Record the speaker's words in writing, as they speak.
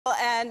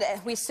And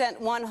we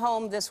sent one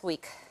home this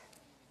week.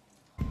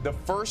 The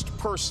first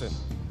person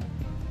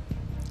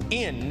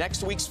in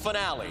next week's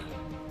finale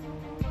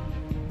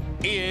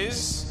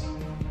is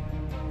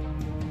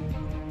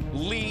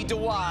Lee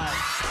DeWide.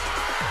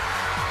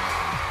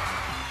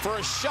 For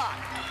a shot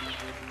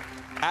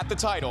at the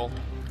title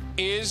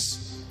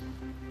is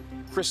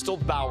Crystal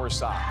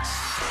Bowersox.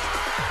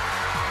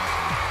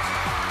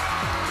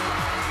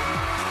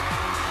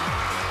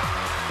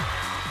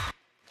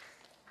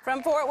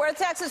 From Fort Worth,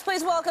 Texas,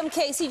 please welcome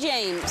Casey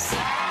James.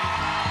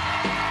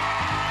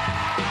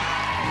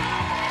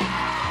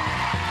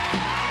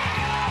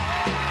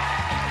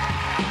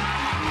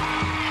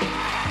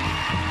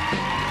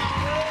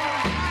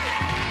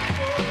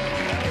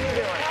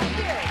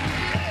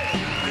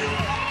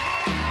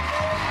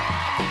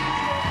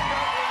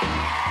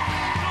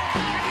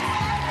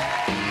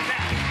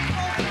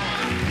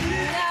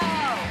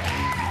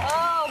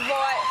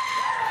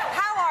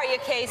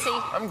 Casey.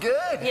 I'm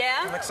good.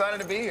 Yeah? I'm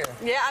excited to be here.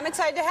 Yeah, I'm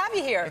excited to have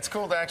you here. It's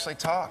cool to actually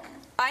talk.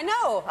 I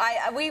know.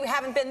 We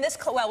haven't been this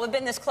close. Well, we've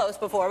been this close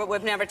before, but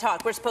we've never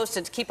talked. We're supposed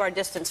to keep our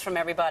distance from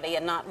everybody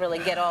and not really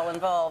get all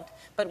involved.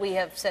 But we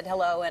have said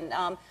hello.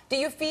 And do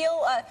you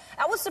feel...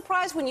 I was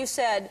surprised when you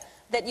said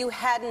that you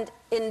hadn't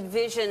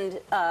envisioned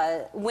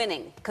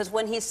winning. Because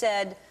when he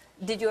said,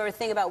 did you ever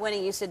think about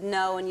winning, you said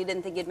no, and you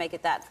didn't think you'd make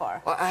it that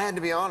far. Well, I had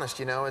to be honest,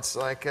 you know. It's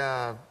like...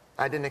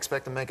 I didn't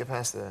expect to make it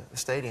past the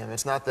stadium.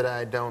 It's not that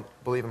I don't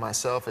believe in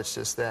myself. It's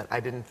just that I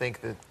didn't think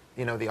that,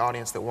 you know, the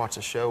audience that watched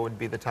the show would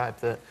be the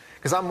type that...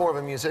 Because I'm more of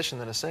a musician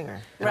than a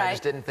singer. And right. I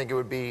just didn't think it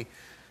would be,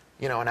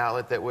 you know, an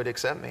outlet that would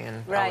accept me.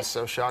 And right. I was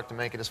so shocked to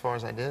make it as far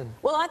as I did.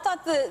 Well, I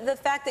thought the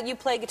fact that you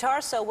play guitar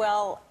so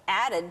well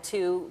added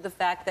to the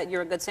fact that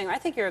you're a good singer. I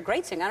think you're a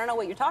great singer. I don't know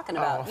what you're talking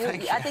about. Oh,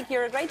 thank you. I think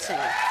you're a great singer.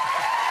 You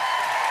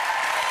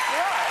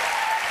are.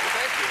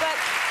 Thank you. But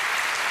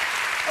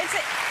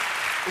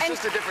it's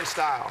just a different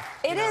style.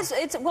 It is.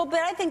 Well,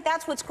 but I think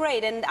that's what's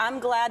great, and I'm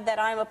glad that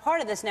I'm a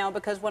part of this now,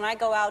 because when I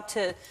go out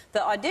to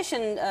the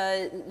audition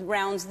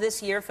rounds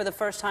this year, for the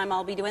first time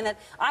I'll be doing that,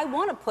 I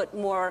want to put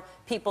more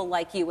people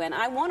like you in.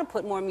 I want to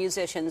put more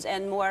musicians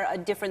and more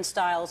different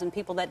styles and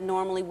people that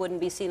normally wouldn't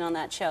be seen on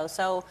that show.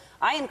 So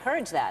I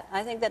encourage that.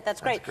 I think that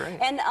that's great. That's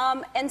great.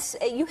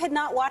 And you had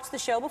not watched the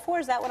show before,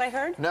 is that what I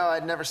heard? No,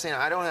 I'd never seen it.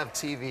 I don't have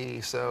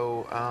TV,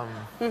 so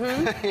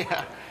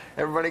yeah.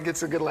 Everybody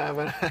gets a good laugh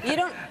at it.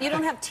 You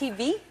don't have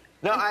TV?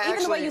 No,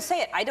 Even the way you say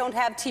it, I don't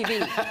have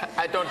TV.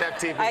 I don't have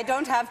TV. I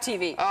don't have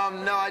TV.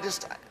 No,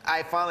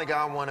 I finally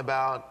got one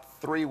about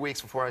 3 weeks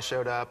before I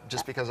showed up,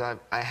 just because I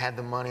had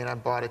the money and I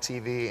bought a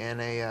TV and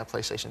a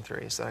PlayStation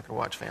 3 so I could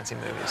watch fancy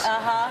movies.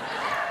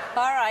 Uh-huh.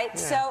 All right.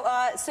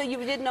 Yeah. So you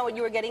didn't know what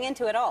you were getting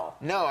into at all?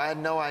 No, I had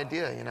no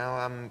idea, you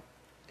know.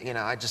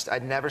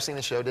 I'd never seen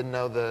the show, didn't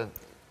know the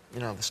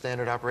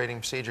standard operating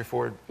procedure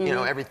for, you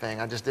know, everything.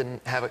 I just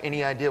didn't have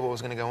any idea what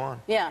was going to go on.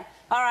 Yeah.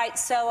 All right,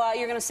 so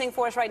you're going to sing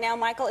for us right now,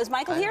 Michael. Is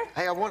Michael here?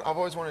 Hey, I've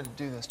always wanted to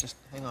do this. Just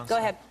hang on a Go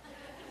ahead.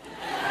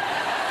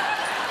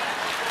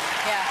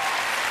 Yeah.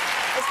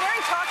 It's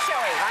very talk showy.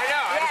 I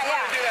know. I just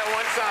wanted to do that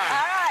one time.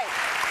 All right.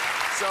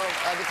 So,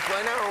 I get to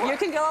play now or what?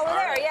 You can go over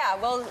there, yeah.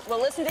 We'll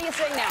listen to you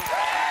sing now.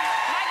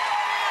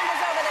 Michael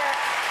is over there.